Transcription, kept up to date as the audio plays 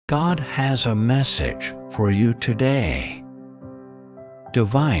God has a message for you today.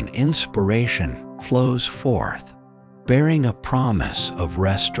 Divine inspiration flows forth, bearing a promise of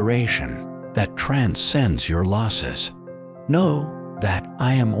restoration that transcends your losses. Know that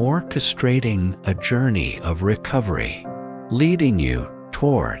I am orchestrating a journey of recovery, leading you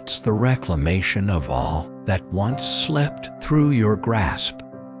towards the reclamation of all that once slipped through your grasp.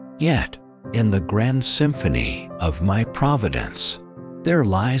 Yet, in the grand symphony of my providence, there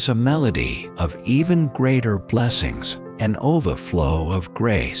lies a melody of even greater blessings, an overflow of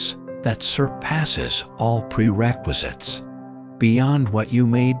grace that surpasses all prerequisites. Beyond what you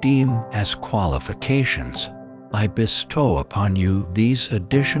may deem as qualifications, I bestow upon you these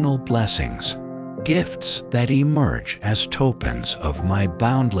additional blessings, gifts that emerge as tokens of my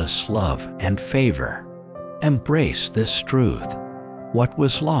boundless love and favor. Embrace this truth. What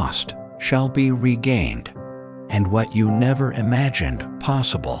was lost shall be regained, and what you never imagined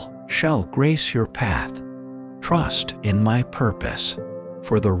possible shall grace your path. Trust in my purpose,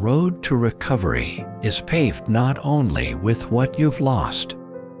 for the road to recovery is paved not only with what you've lost,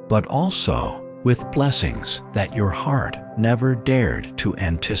 but also with blessings that your heart never dared to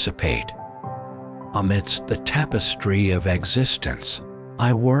anticipate. Amidst the tapestry of existence,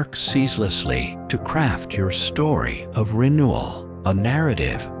 I work ceaselessly to craft your story of renewal, a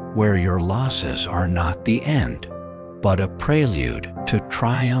narrative where your losses are not the end, but a prelude to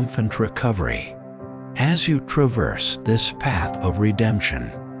triumphant recovery. As you traverse this path of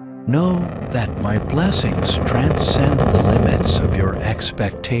redemption, know that my blessings transcend the limits of your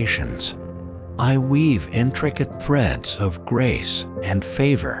expectations. I weave intricate threads of grace and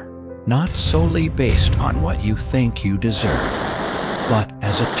favor, not solely based on what you think you deserve, but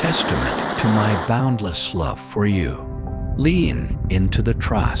as a testament to my boundless love for you. Lean into the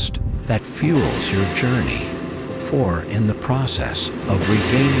trust that fuels your journey, for in the process of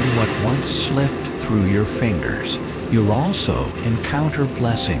regaining what once slipped through your fingers, you'll also encounter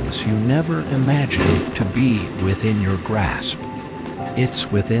blessings you never imagined to be within your grasp.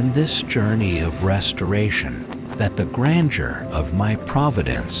 It's within this journey of restoration that the grandeur of my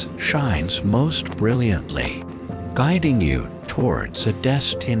providence shines most brilliantly, guiding you towards a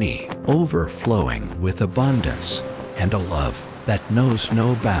destiny overflowing with abundance and a love that knows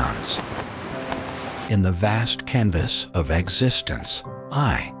no bounds. In the vast canvas of existence,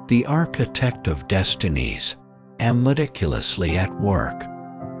 I, the architect of destinies, am meticulously at work,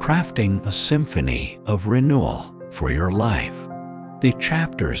 crafting a symphony of renewal for your life. The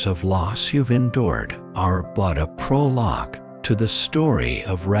chapters of loss you've endured are but a prologue to the story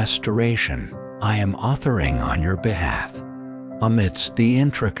of restoration I am authoring on your behalf. Amidst the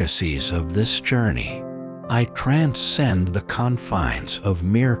intricacies of this journey, I transcend the confines of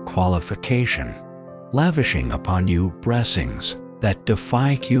mere qualification, lavishing upon you blessings that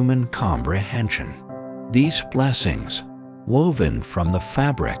defy human comprehension. These blessings, woven from the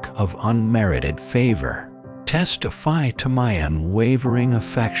fabric of unmerited favor, testify to my unwavering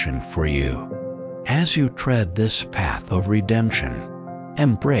affection for you. As you tread this path of redemption,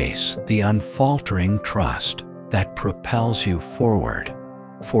 embrace the unfaltering trust that propels you forward.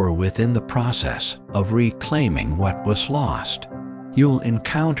 For within the process of reclaiming what was lost, you'll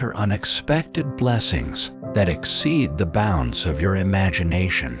encounter unexpected blessings that exceed the bounds of your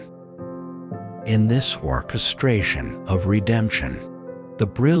imagination. In this orchestration of redemption, the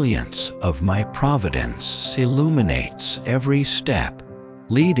brilliance of my providence illuminates every step,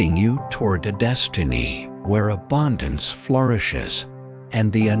 leading you toward a destiny where abundance flourishes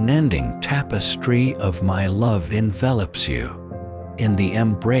and the unending tapestry of my love envelops you. In the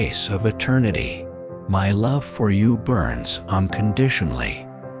embrace of eternity, my love for you burns unconditionally,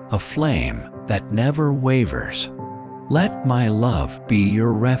 a flame that never wavers. Let my love be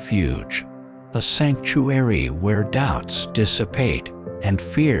your refuge, a sanctuary where doubts dissipate and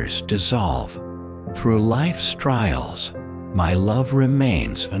fears dissolve. Through life's trials, my love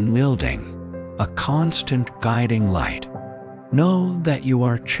remains unyielding, a constant guiding light. Know that you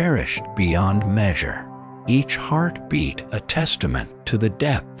are cherished beyond measure, each heartbeat a testament to the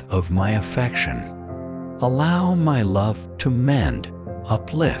depth of my affection. Allow my love to mend,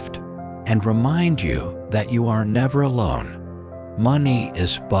 uplift, and remind you that you are never alone. Money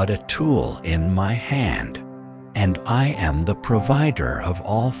is but a tool in my hand, and I am the provider of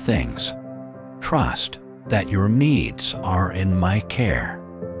all things. Trust that your needs are in my care,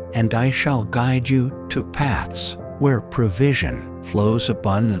 and I shall guide you to paths where provision flows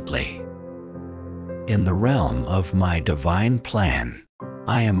abundantly. In the realm of my divine plan,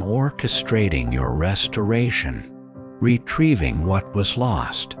 I am orchestrating your restoration, retrieving what was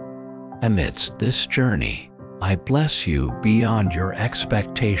lost. Amidst this journey, I bless you beyond your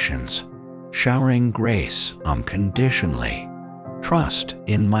expectations, showering grace unconditionally. Trust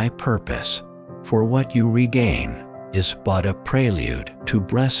in my purpose, for what you regain is but a prelude to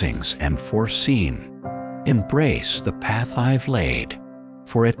blessings and foreseen. Embrace the path I've laid,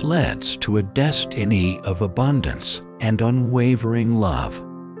 for it leads to a destiny of abundance and unwavering love.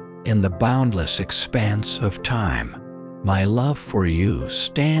 In the boundless expanse of time, my love for you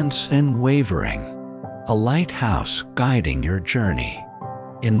stands unwavering, a lighthouse guiding your journey.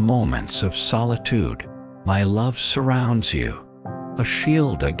 In moments of solitude, my love surrounds you, a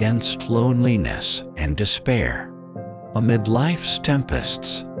shield against loneliness and despair. Amid life's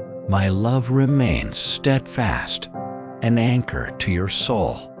tempests, my love remains steadfast, an anchor to your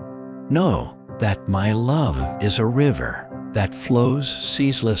soul. Know that my love is a river that flows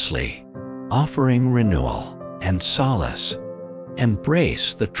ceaselessly, offering renewal and solace.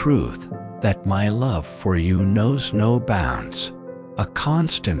 Embrace the truth that my love for you knows no bounds, a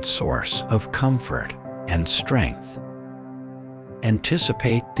constant source of comfort and strength.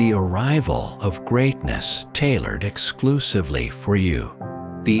 Anticipate the arrival of greatness tailored exclusively for you.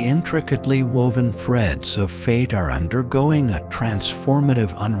 The intricately woven threads of fate are undergoing a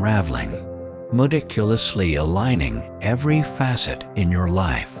transformative unraveling, meticulously aligning every facet in your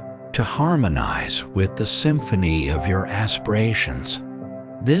life to harmonize with the symphony of your aspirations.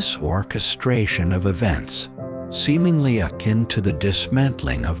 This orchestration of events, seemingly akin to the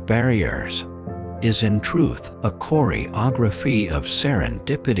dismantling of barriers, is in truth a choreography of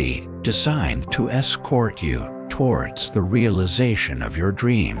serendipity designed to escort you towards the realization of your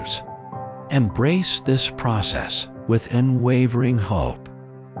dreams. Embrace this process with unwavering hope,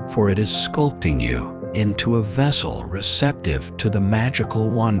 for it is sculpting you into a vessel receptive to the magical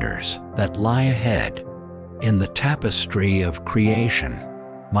wonders that lie ahead. In the tapestry of creation,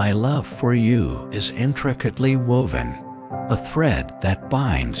 my love for you is intricately woven, a thread that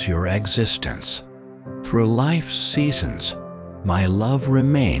binds your existence. Through life's seasons, my love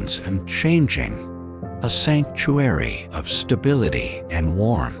remains unchanging, a sanctuary of stability and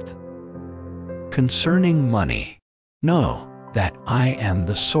warmth. Concerning money, know that I am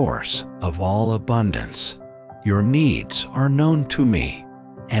the source of all abundance. Your needs are known to me,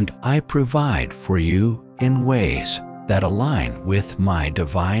 and I provide for you in ways that align with my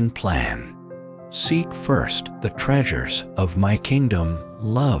divine plan. Seek first the treasures of my kingdom,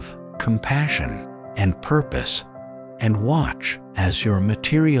 love, compassion, and purpose, and watch as your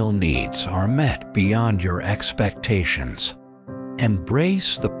material needs are met beyond your expectations.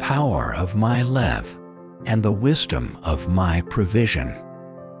 Embrace the power of my love and the wisdom of my provision.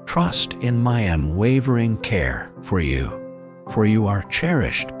 Trust in my unwavering care for you are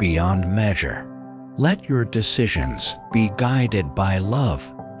cherished beyond measure. Let your decisions be guided by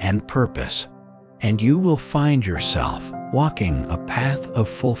love and purpose, and you will find yourself walking a path of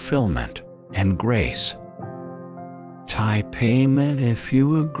fulfillment and grace. Tie payment if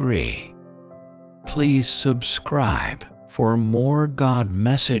you agree. Please subscribe for more God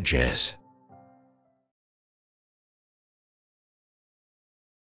messages.